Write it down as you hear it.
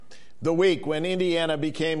The week when Indiana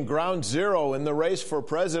became ground zero in the race for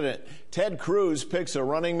president. Ted Cruz picks a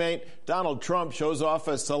running mate. Donald Trump shows off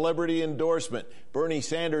a celebrity endorsement. Bernie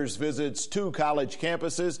Sanders visits 2 college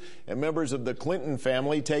campuses, and members of the Clinton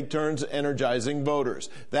family take turns energizing voters.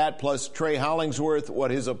 That plus Trey Hollingsworth, what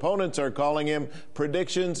his opponents are calling him,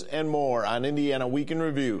 predictions, and more on Indiana Week in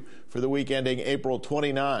Review for the week ending April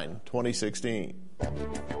 29, 2016.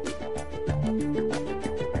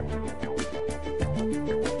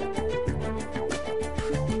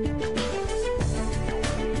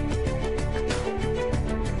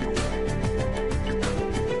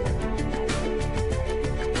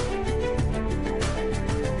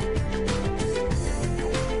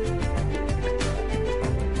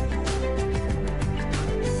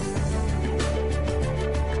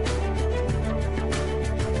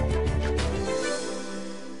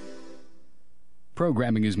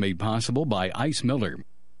 Programming is made possible by Ice Miller.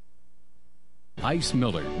 Ice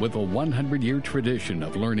Miller, with a 100-year tradition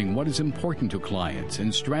of learning what is important to clients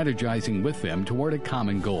and strategizing with them toward a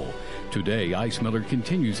common goal. Today, Ice Miller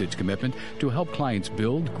continues its commitment to help clients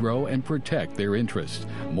build, grow, and protect their interests.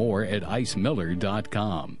 More at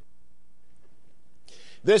icemiller.com.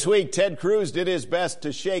 This week, Ted Cruz did his best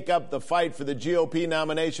to shake up the fight for the GOP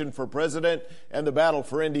nomination for president and the battle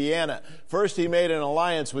for Indiana. First, he made an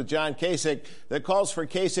alliance with John Kasich that calls for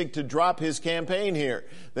Kasich to drop his campaign here.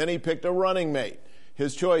 Then he picked a running mate.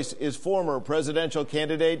 His choice is former presidential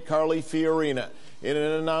candidate Carly Fiorina. In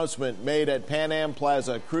an announcement made at Pan Am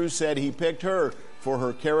Plaza, Cruz said he picked her for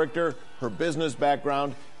her character, her business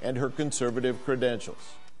background, and her conservative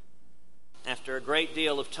credentials. After a great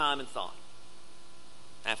deal of time and thought,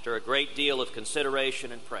 after a great deal of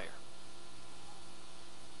consideration and prayer,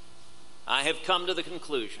 I have come to the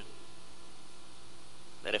conclusion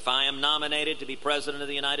that if I am nominated to be President of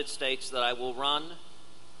the United States, that I will run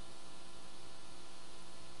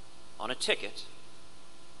on a ticket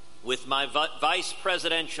with my vice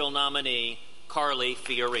presidential nominee, Carly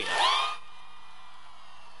Fiorina.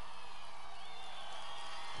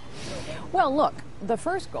 Well, look, the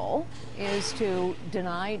first goal is to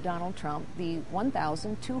deny Donald Trump the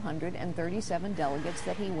 1,237 delegates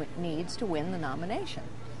that he needs to win the nomination.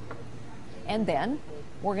 And then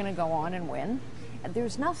we're going to go on and win.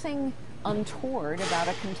 There's nothing untoward about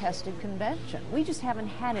a contested convention. We just haven't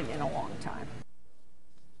had it in a long time.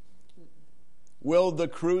 Will the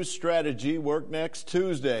Cruz strategy work next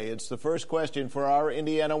Tuesday? It's the first question for our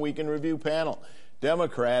Indiana Week in Review panel.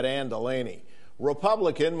 Democrat Ann Delaney.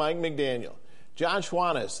 Republican Mike McDaniel. John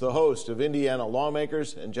Schwanitz, the host of Indiana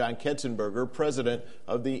Lawmakers, and John Ketzenberger, president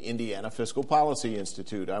of the Indiana Fiscal Policy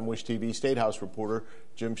Institute. I'm Wish TV State House reporter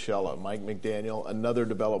Jim Shella. Mike McDaniel, another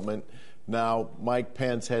development. Now, Mike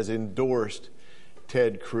Pence has endorsed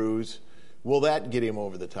Ted Cruz. Will that get him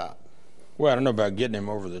over the top? Well, I don't know about getting him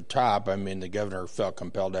over the top. I mean, the governor felt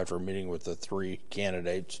compelled after meeting with the 3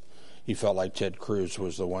 candidates. He felt like Ted Cruz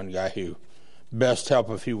was the one guy who best help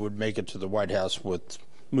if he would make it to the White House with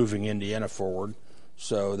moving Indiana forward.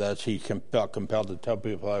 So he felt compelled to tell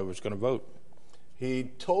people how he was going to vote. He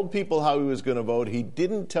told people how he was going to vote. He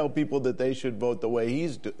didn't tell people that they should vote the way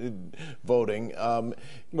he's voting.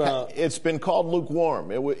 Well, it's been called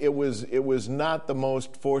lukewarm. It was not the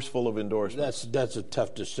most forceful of endorsements. That's a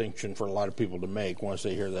tough distinction for a lot of people to make. Once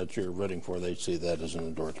they hear that you're voting for, they see that as an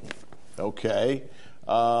endorsement. Okay.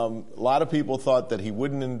 A lot of people thought that he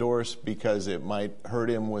wouldn't endorse because it might hurt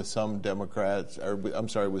him with some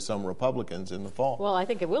with some Republicans in the fall. Well, I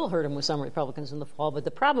think it will hurt him with some Republicans in the fall, but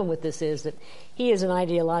the problem with this is that he is an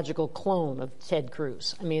ideological clone of Ted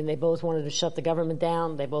Cruz. I mean, they both wanted to shut the government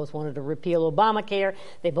down. They both wanted to repeal Obamacare.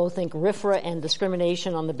 They both think RFRA and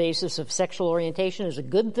discrimination on the basis of sexual orientation is a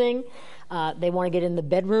good thing. They want to get in the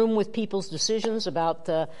bedroom with people's decisions about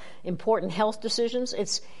important health decisions.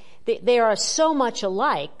 They are so much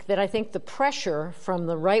alike that I think the pressure from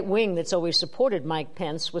the right wing that's always supported Mike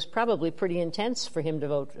Pence was probably pretty intense for him to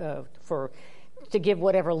vote to give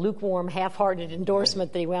whatever lukewarm, half-hearted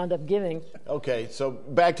endorsement that he wound up giving. Okay, so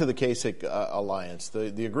back to the Kasich alliance.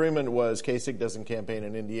 The agreement was Kasich doesn't campaign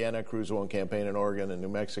in Indiana, Cruz won't campaign in Oregon and New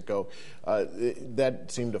Mexico.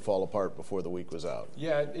 That seemed to fall apart before the week was out.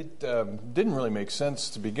 Yeah, it didn't really make sense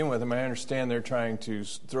to begin with. I mean, I understand they're trying to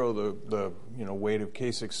throw the weight of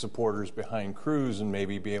Kasich's supporters behind Cruz and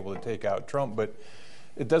maybe be able to take out Trump, but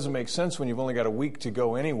it doesn't make sense when you've only got a week to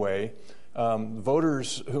go anyway.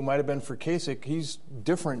 Voters who might have been for Kasich, he's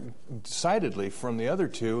different decidedly from the other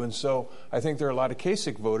two, and so I think there are a lot of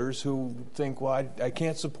Kasich voters who think, well, I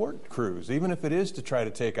can't support Cruz, even if it is to try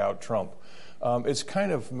to take out Trump. It's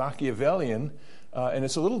kind of Machiavellian, and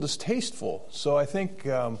it's a little distasteful. So I think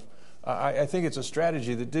it's a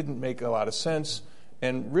strategy that didn't make a lot of sense.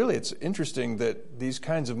 And really, it's interesting that these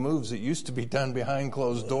kinds of moves that used to be done behind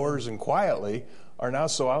closed doors and quietly are now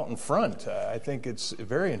so out in front. I think it's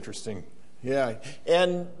very interesting. Yeah,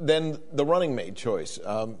 and then the running mate choice.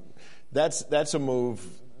 That's a move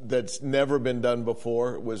that's never been done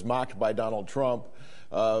before. It was mocked by Donald Trump.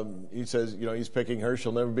 He says, he's picking her.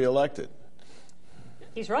 She'll never be elected.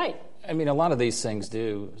 He's right. I mean, a lot of these things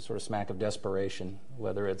do sort of smack of desperation,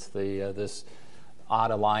 whether it's this odd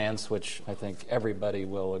alliance, which I think everybody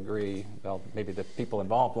will agree, well, maybe the people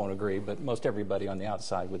involved won't agree, but most everybody on the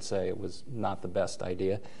outside would say it was not the best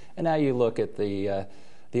idea. And now you look at the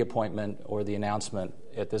appointment or the announcement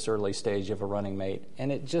at this early stage of a running mate,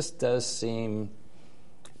 and it just does seem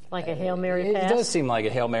like a Hail Mary pass? It does seem like a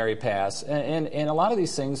Hail Mary pass. And a lot a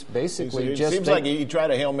things basically it seems like he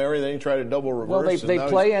tried a Hail Mary, then he tried a double reverse. Well, they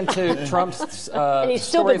play into Trump's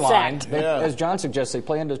storyline. As John suggests, they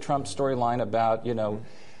play into Trump's storyline about,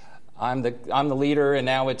 I'm the leader, and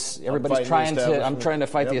now it's everybody's trying to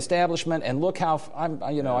fight the establishment, and look how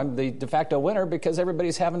I'm the de facto winner because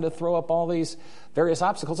everybody's having to throw up all these various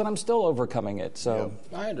obstacles, and I'm still overcoming it. So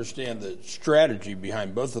I understand the strategy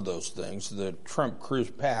behind both of those things. The Trump-Cruz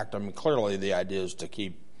pact. I mean, clearly the idea is to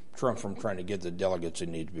keep Trump from trying to get the delegates he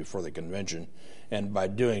needs before the convention, and by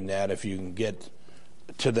doing that, if you can get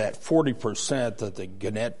to that 40% that the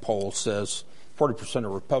Gannett poll says. 40%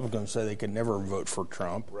 of Republicans say they can never vote for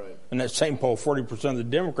Trump. Right. And that same poll, 40% of the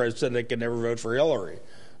Democrats said they could never vote for Hillary.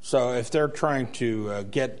 So if they're trying to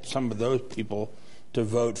get some of those people to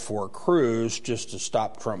vote for Cruz just to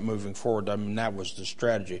stop Trump moving forward, I mean, that was the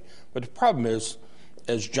strategy. But the problem is,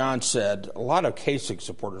 as John said, a lot of Kasich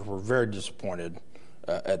supporters were very disappointed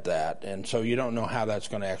at that. And so you don't know how that's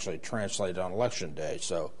going to actually translate on Election Day.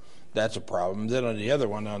 So that's a problem. Then on the other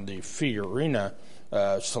one, on the Fiorina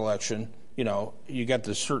selection, you got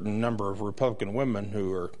this certain number of Republican women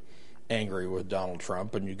who are angry with Donald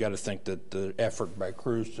Trump, and you got to think that the effort by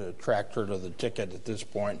Cruz to attract her to the ticket at this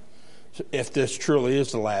point, if this truly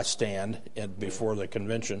is the last stand before the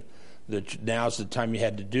convention, that now's the time you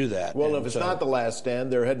had to do that. Well, if it's not the last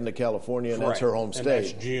stand, they're heading to California, and that's her home state. And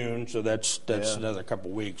that's June, so that's another couple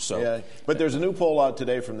weeks. So. Yeah, but there's a new poll out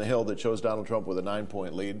today from The Hill that shows Donald Trump with a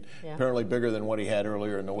 9-point lead, apparently bigger than what he had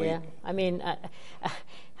earlier in the week. Yeah, I mean,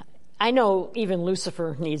 I know even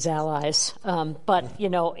Lucifer needs allies, but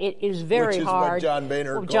it is very hard. Which is what John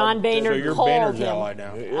Boehner John Boehner so you're called Boehner's him. ally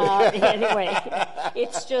now. Anyway,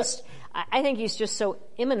 it's just. I think he's just so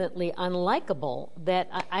eminently unlikable that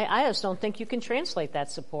I just don't think you can translate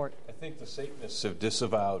that support. I think the Satanists have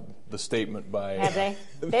disavowed the statement by... Have they?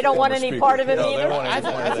 They don't want any part of it either?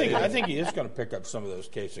 I think he is going to pick up some of those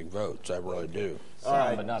Kasich votes. I really do. All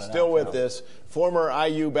right, still with this. Former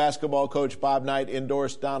IU basketball coach Bob Knight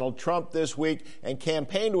endorsed Donald Trump this week and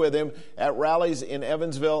campaigned with him at rallies in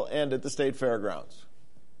Evansville and at the state fairgrounds.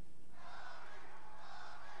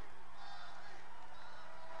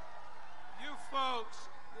 Folks,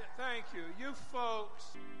 thank you. You folks,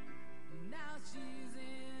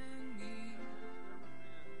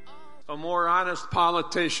 a more honest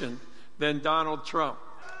politician than Donald Trump.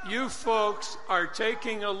 You folks are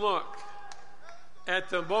taking a look at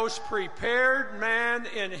the most prepared man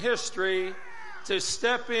in history to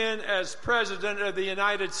step in as President of the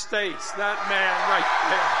United States. That man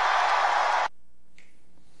right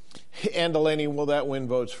there. And Delaney, will that win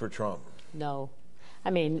votes for Trump? No. I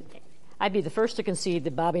mean, I'd be the first to concede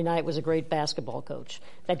that Bobby Knight was a great basketball coach.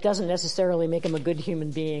 That doesn't necessarily make him a good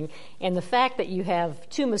human being. And the fact that you have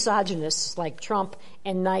two misogynists like Trump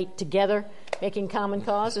and Knight together making common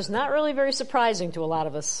cause is not really very surprising to a lot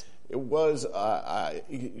of us. It was,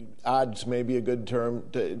 odds may be a good term,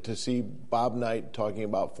 to see Bob Knight talking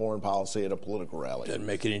about foreign policy at a political rally. Didn't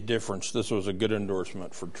make any difference. This was a good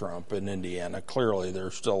endorsement for Trump in Indiana. Clearly,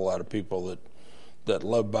 there's still a lot of people that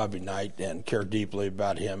love Bobby Knight and care deeply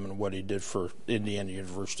about him and what he did for Indiana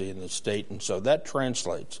University and the state. And so that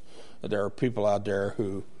translates. There are people out there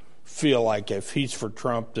who feel like if he's for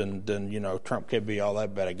Trump, then Trump can't be all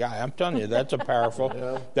that bad a guy. I'm telling you, that's a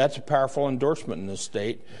powerful that's a powerful endorsement in this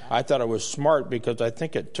state. I thought it was smart because I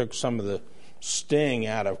think it took some of the sting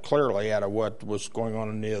out of what was going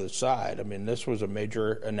on the other side. I mean, this was a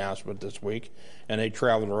major announcement this week, and they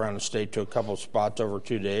traveled around the state to a couple of spots over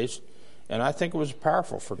 2 days. And I think it was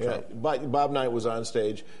powerful for Trump. Bob Knight was on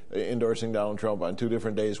stage endorsing Donald Trump on 2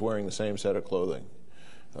 different days wearing the same set of clothing.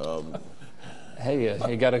 Hey,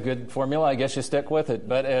 you got a good formula. I guess you stick with it.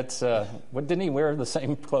 But it's didn't he wear the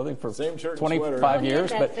same clothing for same shirt 25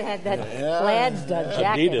 years? But had that plaid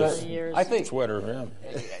jacket Adidas. for years. I think sweater.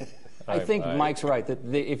 I think Mike's right that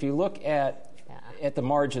if you look at the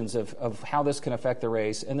margins of how this can affect the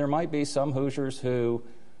race, and there might be some Hoosiers who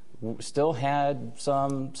still had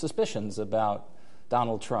some suspicions about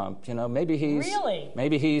Donald Trump. Maybe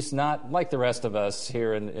he's not like the rest of us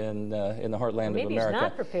here in the heartland of America. Maybe he's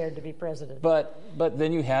not prepared to be president. But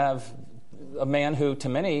then you have a man who, to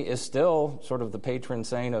many, is still sort of the patron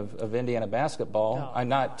saint of Indiana basketball.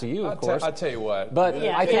 Not to you, of course. I'll tell you what. But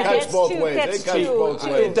I think it cuts both ways.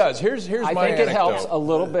 It does. Here's my anecdote. I think it helps a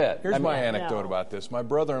little bit. Here's my anecdote about this. My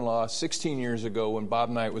brother-in-law, 16 years ago, when Bob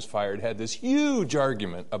Knight was fired, had this huge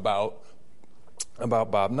argument about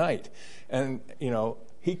Bob Knight. And,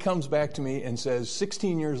 he comes back to me and says,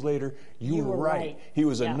 16 years later, you were right. He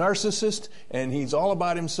was a narcissist, and he's all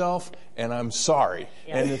about himself, and I'm sorry.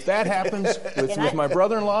 Yeah. And if that happens with my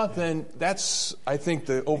brother-in-law, then that's, I think,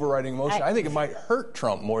 the overriding emotion. I think it might hurt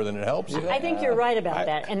Trump more than it helps. I think you're right about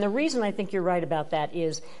that. And the reason I think you're right about that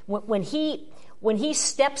is when he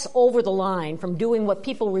steps over the line from doing what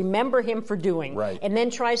people remember him for doing, and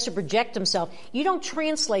then tries to project himself, you don't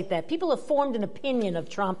translate that. People have formed an opinion of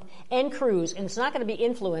Trump and Cruz, and it's not going to be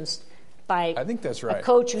influenced by I think that's right. a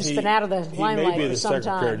coach who's been out of the limelight for some time. He may be the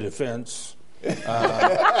Secretary of Defense.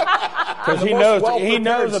 Because he knows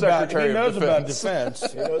about defense,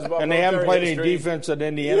 and they haven't played any defense at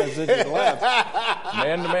Indiana since he left.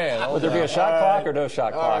 Man to man. Would there be a shot clock or no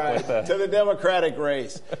shot clock? Right. To the Democratic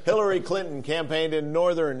race, Hillary Clinton campaigned in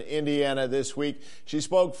northern Indiana this week. She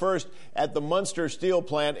spoke first at the Munster Steel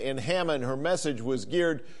Plant in Hammond. Her message was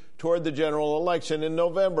geared toward the general election in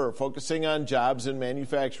November, focusing on jobs and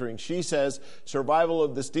manufacturing. She says survival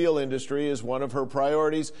of the steel industry is one of her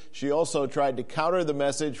priorities. She also tried to counter the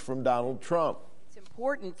message from Donald Trump. It's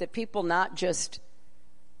important that people not just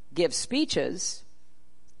give speeches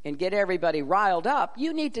and get everybody riled up.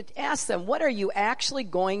 You need to ask them, what are you actually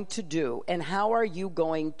going to do, and how are you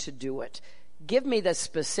going to do it? Give me the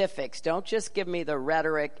specifics. Don't just give me the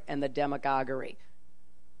rhetoric and the demagoguery.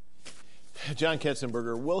 John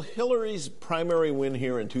Ketzenberger, will Hillary's primary win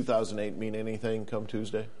here in 2008 mean anything come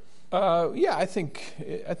Tuesday? Yeah, I think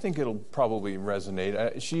it'll probably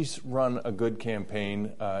resonate. She's run a good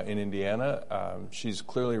campaign in Indiana. She's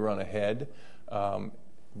clearly run ahead.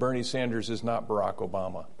 Bernie Sanders is not Barack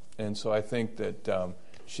Obama, and so I think that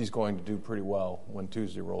she's going to do pretty well when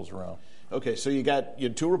Tuesday rolls around. Okay, so you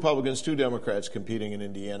had two Republicans, two Democrats competing in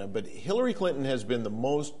Indiana, but Hillary Clinton has been the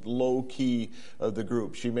most low-key of the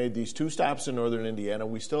group. She made these two stops in northern Indiana.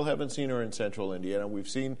 We still haven't seen her in central Indiana. We've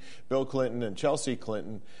seen Bill Clinton and Chelsea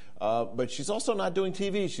Clinton, but she's also not doing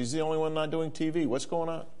TV. She's the only one not doing TV. What's going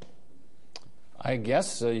on? I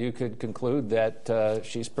guess you could conclude that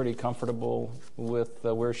she's pretty comfortable with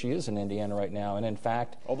where she is in Indiana right now, and in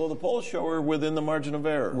fact, although the polls show her within the margin of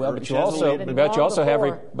error. Well, but you also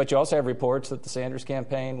have reports that the Sanders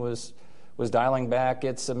campaign was dialing back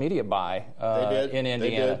its media buy in Indiana. They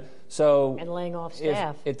did. So and laying off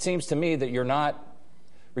staff. It seems to me that you're not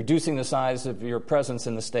reducing the size of your presence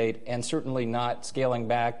in the state, and certainly not scaling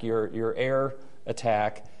back your air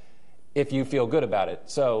attack if you feel good about it.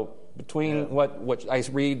 So between what I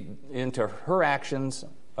read into her actions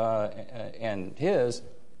and his,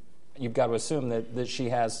 you've got to assume that she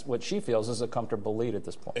has what she feels is a comfortable lead at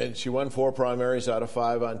this point. And she won 4 primaries out of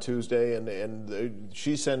 5 on Tuesday, and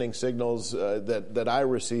she's sending signals that I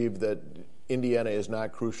received that Indiana is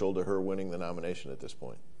not crucial to her winning the nomination at this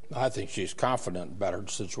point. I think she's confident about her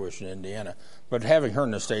situation in Indiana. But having her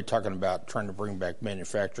in the state talking about trying to bring back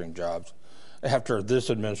manufacturing jobs, after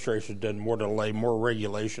this administration did more to lay more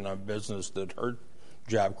regulation on business that hurt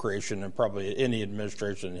job creation than probably any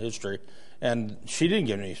administration in history. And she didn't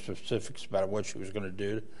give any specifics about what she was going to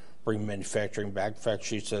do to bring manufacturing back. In fact,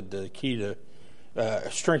 she said the key to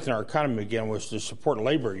strengthen our economy again was to support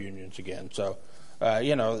labor unions again. So, I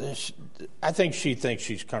think she thinks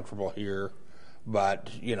she's comfortable here,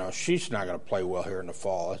 but, she's not going to play well here in the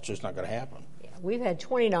fall. It's just not going to happen. We've had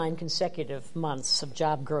 29 consecutive months of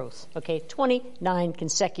job growth, 29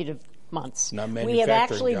 consecutive months. We have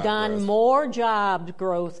actually done more job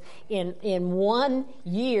growth in 1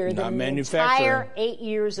 year than the entire 8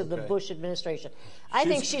 years of the Bush administration. I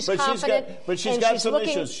think she's confident. But she's got some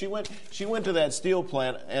issues. She went to that steel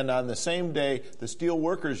plant, and on the same day, the Steel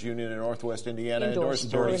Workers Union in Northwest Indiana endorsed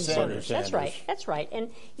Bernie Sanders. That's right. And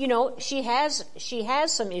she has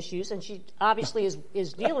some issues, and she obviously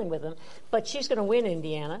is dealing with them. But she's going to win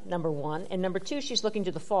Indiana, number one, and number two, she's looking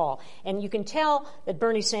to the fall. And you can tell that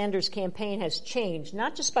Bernie Sanders' campaign has changed,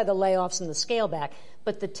 not just by the layoffs and the scale back,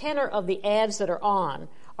 but the tenor of the ads that are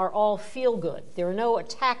all feel good. There are no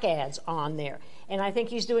attack ads on there. And I think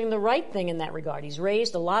he's doing the right thing in that regard. He's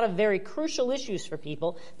raised a lot of very crucial issues for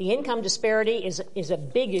people. The income disparity is a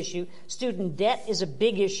big issue. Student debt is a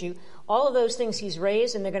big issue. All of those things he's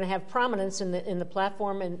raised, and they're going to have prominence in the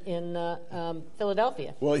platform in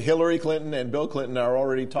Philadelphia. Well, Hillary Clinton and Bill Clinton are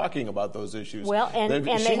already talking about those issues. Well, and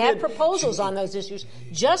they have proposals on those issues,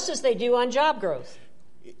 just as they do on job growth.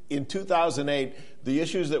 In 2008, the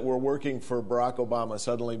issues that were working for Barack Obama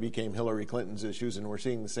suddenly became Hillary Clinton's issues, and we're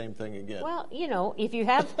seeing the same thing again. Well, if you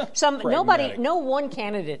have no one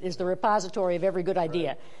candidate is the repository of every good idea.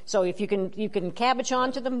 Right. So if you can cabbage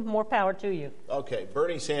on to them, more power to you. Okay,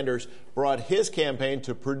 Bernie Sanders brought his campaign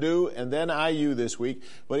to Purdue and then IU this week,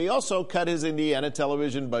 but he also cut his Indiana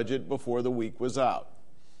television budget before the week was out.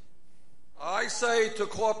 I say to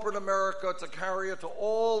corporate America, to carrier, to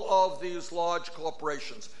all of these large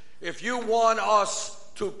corporations, if you want us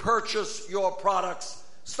to purchase your products,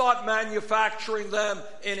 start manufacturing them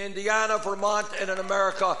in Indiana, Vermont, and in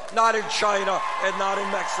America, not in China and not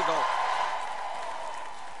in Mexico.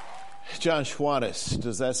 John Schwantes,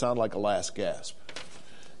 does that sound like a last gasp?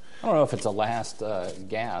 I don't know if it's a last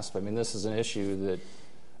gasp. I mean, this is an issue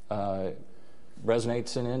that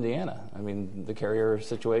resonates in Indiana. I mean, the carrier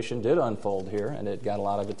situation did unfold here, and it got a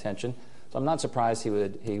lot of attention. So I'm not surprised he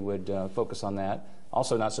would focus on that.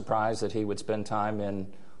 Also not surprised that he would spend time in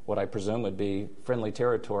what I presume would be friendly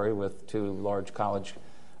territory with two large college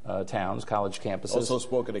towns, college campuses. Also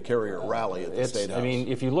spoke at a carrier rally at the State House. I mean,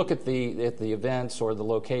 if you look at the events or the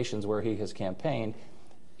locations where he has campaigned,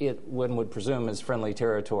 one would presume is friendly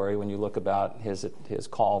territory when you look about his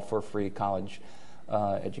call for free college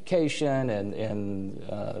education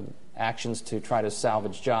and actions to try to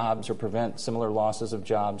salvage jobs or prevent similar losses of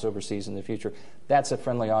jobs overseas in the future. That's a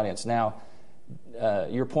friendly audience. Now,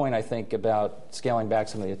 your point, I think, about scaling back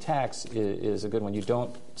some of the attacks is a good one. You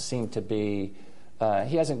don't seem to be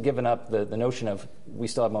he hasn't given up the notion of we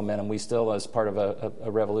still have momentum, we still as part of a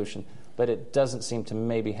revolution, but it doesn't seem to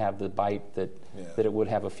maybe have the bite that it would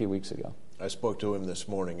have a few weeks ago. I spoke to him this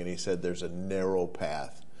morning, and he said there's a narrow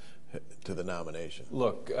path to the nomination.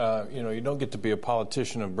 Look, you don't get to be a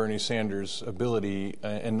politician of Bernie Sanders' ability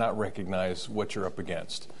and not recognize what you're up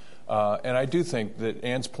against. And I do think that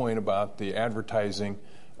Ann's point about the advertising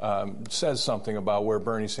says something about where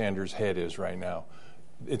Bernie Sanders' head is right now.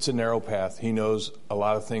 It's a narrow path. He knows a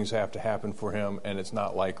lot of things have to happen for him, and it's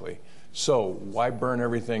not likely. So why burn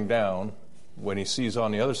everything down when he sees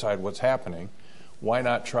on the other side what's happening? Why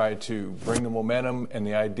not try to bring the momentum and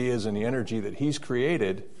the ideas and the energy that he's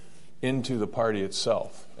created into the party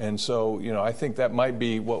itself? And so, I think that might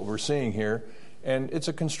be what we're seeing here. And it's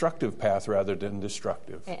a constructive path rather than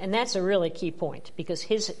destructive. And that's a really key point, because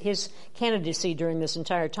his candidacy during this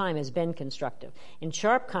entire time has been constructive. In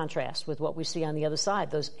sharp contrast with what we see on the other side,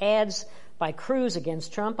 those ads by Cruz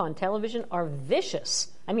against Trump on television are vicious.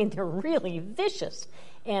 I mean, they're really vicious.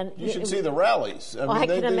 And you should see the rallies. I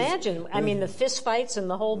can imagine. I mean, the fist fights and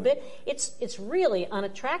the whole bit. It's really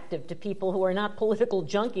unattractive to people who are not political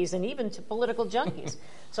junkies, and even to political junkies.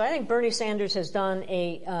 So I think Bernie Sanders has done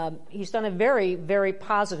he's done a very, very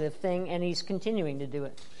positive thing, and he's continuing to do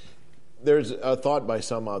it. There's a thought by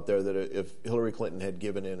some out there that if Hillary Clinton had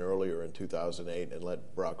given in earlier in 2008 and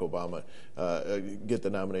let Barack Obama get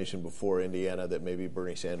the nomination before Indiana, that maybe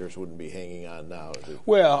Bernie Sanders wouldn't be hanging on now.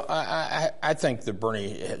 Well, I think that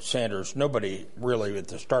Bernie Sanders, nobody really at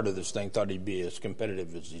the start of this thing thought he'd be as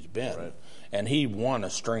competitive as he's been. Right. And he won a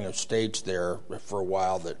string of states there for a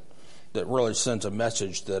while that really sends a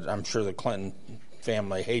message that I'm sure the Clinton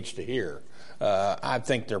family hates to hear. I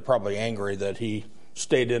think they're probably angry that he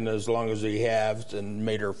stayed in as long as he has and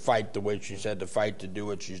made her fight the way she's had to fight to do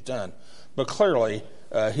what she's done. But clearly,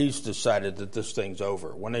 he's decided that this thing's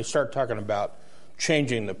over. When they start talking about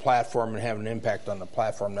changing the platform and having an impact on the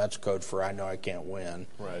platform, that's code for I know I can't win.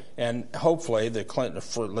 Right. And hopefully the Clinton,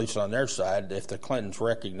 for at least on their side, if the Clintons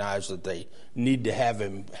recognize that they need to have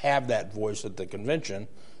him have that voice at the convention,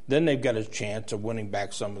 then they've got a chance of winning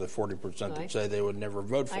back some of the 40% that say they would never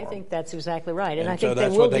vote for him. I think that's exactly right, and I so think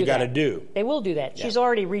that's they will what they got to do. They will do that. Yeah. She's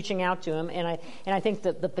already reaching out to him, and I think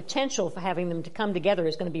that the potential for having them to come together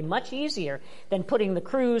is going to be much easier than putting the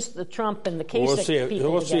Cruz, the Trump, and the Kasich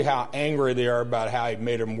people We'll together. see how angry they are about how he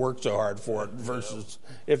made them work so hard for it. Versus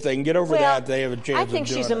if they can get over that, they have a chance. I think of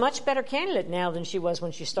doing she's a it. much better candidate now than she was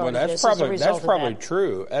when she started. Well, that's probably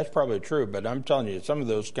true. That's probably true. But I'm telling you, some of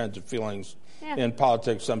those kinds of feelings in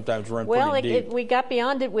politics sometimes run pretty deep. We got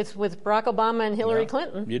beyond it with Barack Obama and Hillary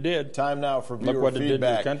Clinton. You did. Time now for viewer Look what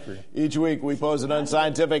feedback. It did to the country. Each week we pose an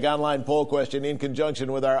unscientific online poll question in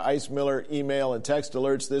conjunction with our Ice Miller email and text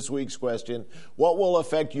alerts. This week's question: what will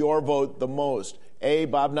affect your vote the most? A,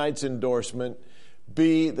 Bob Knight's endorsement.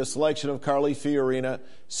 B, the selection of Carly Fiorina,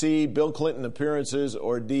 C, Bill Clinton appearances,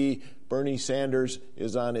 or D, Bernie Sanders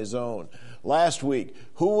is on his own. Last week,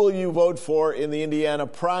 who will you vote for in the Indiana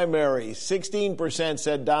primary? 16%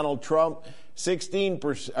 said Donald Trump,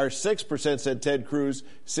 6% said Ted Cruz,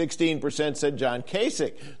 16% said John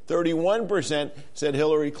Kasich, 31% said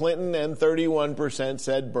Hillary Clinton, and 31%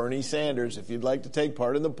 said Bernie Sanders. If you'd like to take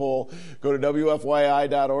part in the poll, go to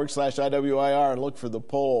WFYI.org/IWIR and look for the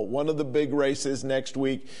poll. One of the big races next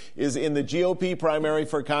week is in the GOP primary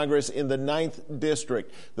for Congress in the 9th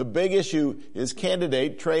District. The big issue is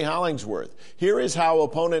candidate Trey Hollingsworth. Here is how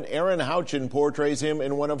opponent Erin Houchin portrays him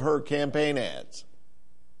in one of her campaign ads.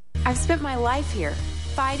 I've spent my life here,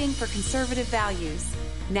 fighting for conservative values.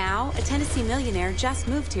 Now, a Tennessee millionaire just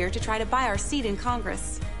moved here to try to buy our seat in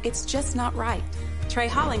Congress. It's just not right. Trey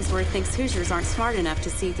Hollingsworth thinks Hoosiers aren't smart enough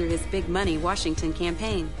to see through his big money Washington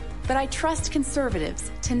campaign. But I trust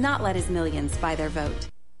conservatives to not let his millions buy their vote.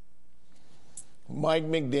 Mike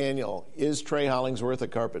McDaniel, is Trey Hollingsworth a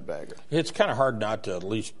carpetbagger? It's kind of hard not to at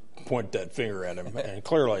least point that finger at him, and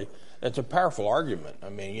clearly it's a powerful argument. I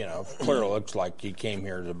mean, you know, it clearly looks like he came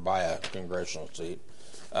here to buy a congressional seat.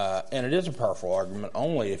 And it is a powerful argument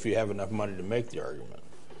only if you have enough money to make the argument.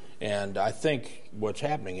 And I think what's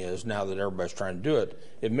happening is, now that everybody's trying to do it,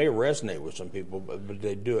 it may resonate with some people, but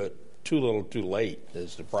they do it too little too late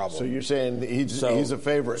is the problem. So you're saying he's a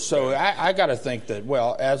favorite? So I got to think that,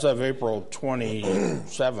 well, as of April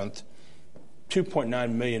 27th,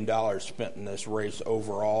 $2.9 million spent in this race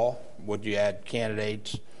overall. Would you add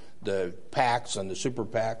candidates, the PACs and the super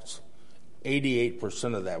PACs?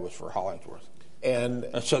 88% of that was for Hollingsworth. And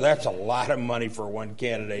so that's a lot of money for one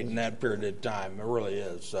candidate in that period of time. It really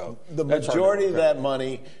is. So the majority of that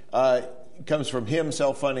money comes from him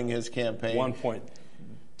self-funding his campaign.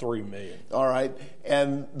 $1.3 million. All right.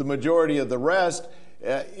 And the majority of the rest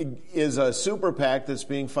is a super PAC that's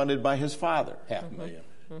being funded by his father. $500,000.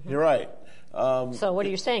 Mm-hmm. You're right. So what are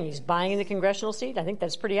you saying? He's buying the congressional seat? I think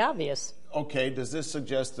that's pretty obvious. Okay. Does this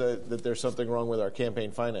suggest that there's something wrong with our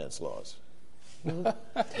campaign finance laws?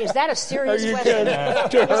 Is that a serious question? Is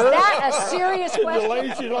that a serious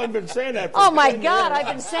question? She's only been saying that for oh, my God. I've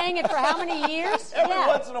been saying it for how many years? Every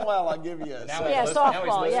once in a while, I'll give you a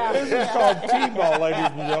softball, yeah. This is called T-ball, ladies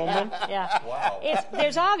and gentlemen. Yeah. Wow.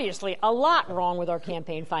 There's obviously a lot wrong with our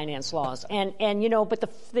campaign finance laws. And you know, but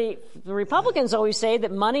the Republicans always say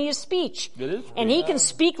that money is speech. It is speech. And he can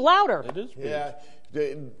speak louder. It is speech. Yeah.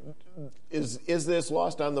 Is this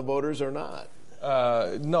lost on the voters or not?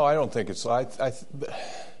 No, I don't think it's.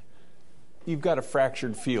 You've got a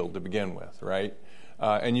fractured field to begin with, right?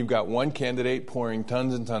 And you've got one candidate pouring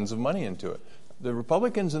tons and tons of money into it. The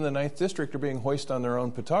Republicans in the 9th District are being hoisted on their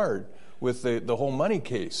own petard with the whole money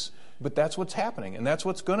case. But that's what's happening, and that's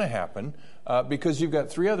what's going to happen because you've got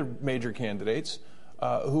three other major candidates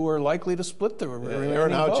who are likely to split the remaining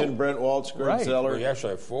Erin vote. Houchin, Brent Waltz, Greg Zeller. We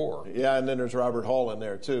actually have four. Yeah, and then there's Robert Hall in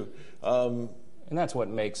there, too. And that's what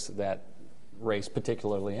makes that race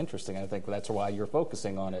particularly interesting. I think that's why you're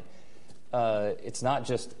focusing on it. It's not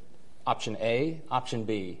just option A, option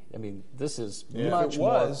B. I mean, this is much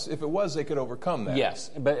more. If it was, they could overcome that.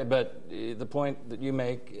 Yes, but the point that you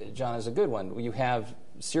make, John, is a good one. You have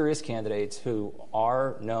serious candidates who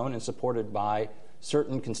are known and supported by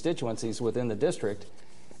certain constituencies within the district,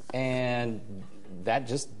 and that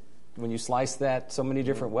just, when you slice that so many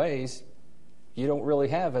different ways, you don't really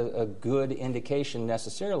have a good indication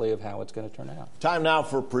necessarily of how it's going to turn out. Time now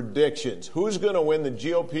for predictions. Who's going to win the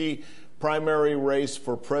GOP primary race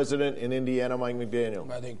for president in Indiana, Mike McDaniel?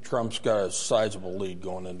 I think Trump's got a sizable lead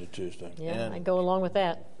going into Tuesday. Yeah, I go along with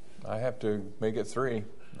that. I have to make it 3.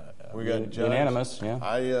 We got unanimous, yeah.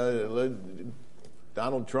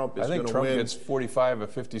 Donald Trump is going to win. I think Trump gets 45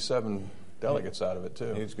 of 57 delegates out of it,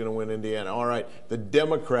 too. He's going to win Indiana. All right, the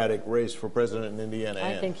Democratic race for president in Indiana.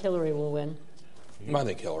 I think Hillary will win. I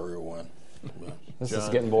think Hillary will win. This is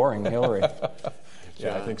getting boring, Hillary.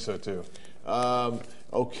 Yeah, I think so, too.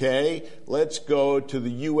 Okay, let's go to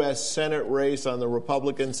the U.S. Senate race on the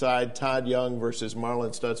Republican side. Todd Young versus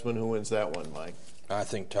Marlin Stutzman. Who wins that one, Mike? I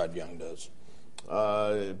think Todd Young does.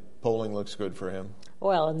 Polling looks good for him.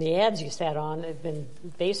 Well, and the ads you sat on have been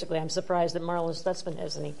basically, I'm surprised that Marlin Stutzman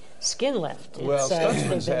has any skin left. Well,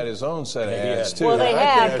 Stutzman's had his own set of ads, too. Well, they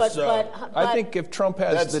have, but I think if Trump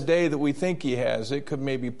has the day that we think he has, it could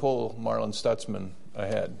maybe pull Marlin Stutzman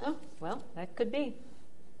ahead. Oh, well, that could be.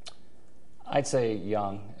 I'd say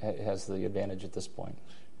Young has the advantage at this point.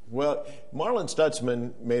 Well, Marlon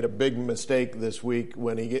Stutzman made a big mistake this week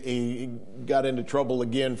when he got into trouble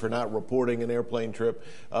again for not reporting an airplane trip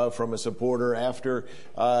from a supporter after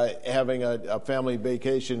having a family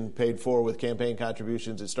vacation paid for with campaign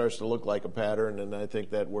contributions. It starts to look like a pattern, and I think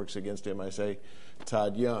that works against him. I say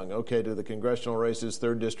Todd Young. Okay, to the congressional races,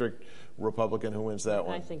 3rd District Republican. Who wins that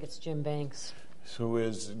one? I think it's Jim Banks. Who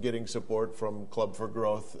is getting support from Club for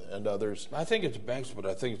Growth and others? I think it's Banks, but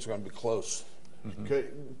I think it's going to be close. Mm-hmm.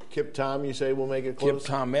 Kip Tom, you say, will make it close? Kip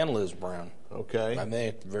Tom and Liz Brown. Okay. I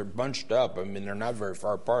mean, they're bunched up. I mean, they're not very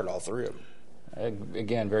far apart, all three of them.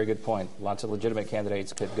 Again, very good point. Lots of legitimate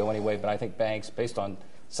candidates could go any way, but I think Banks, based on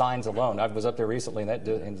signs alone, I was up there recently,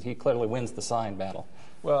 and he clearly wins the sign battle.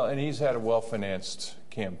 Well, and he's had a well-financed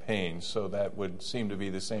campaign, so that would seem to be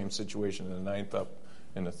the same situation in the 9th up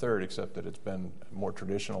in the 3rd, except that it's been more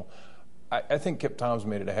traditional. I think Kip Tom's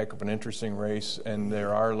made it a heck of an interesting race, and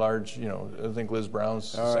there are large, I think Liz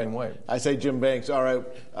Brown's the same way. I say Jim Banks. All right.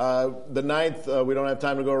 The 9th, we don't have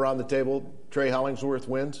time to go around the table. Trey Hollingsworth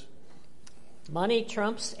wins. Money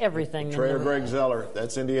trumps everything. Trey or Greg Zeller.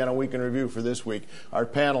 That's Indiana Week in Review for this week. Our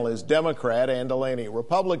panel is Democrat Ann Delaney,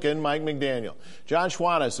 Republican Mike McDaniel, John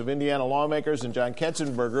Schwantes of Indiana Lawmakers, and John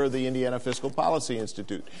Ketzenberger of the Indiana Fiscal Policy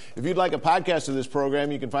Institute. If you'd like a podcast of this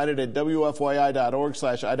program, you can find it at wfyi.org/IWIR,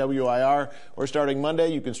 or starting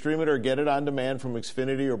Monday, you can stream it or get it on demand from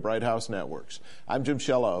Xfinity or Bright House Networks. I'm Jim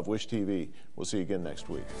Shella of Wish TV. We'll see you again next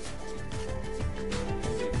week.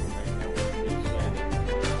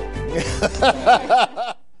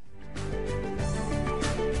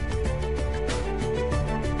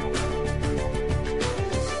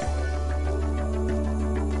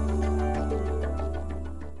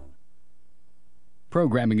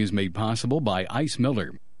 Programming is made possible by Ice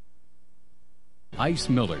Miller. Ice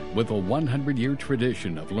Miller, with a 100-year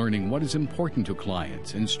tradition of learning what is important to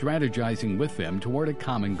clients and strategizing with them toward a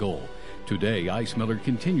common goal. Today, Ice Miller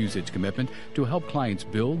continues its commitment to help clients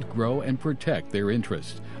build, grow, and protect their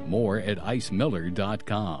interests. More at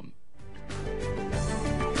icemiller.com.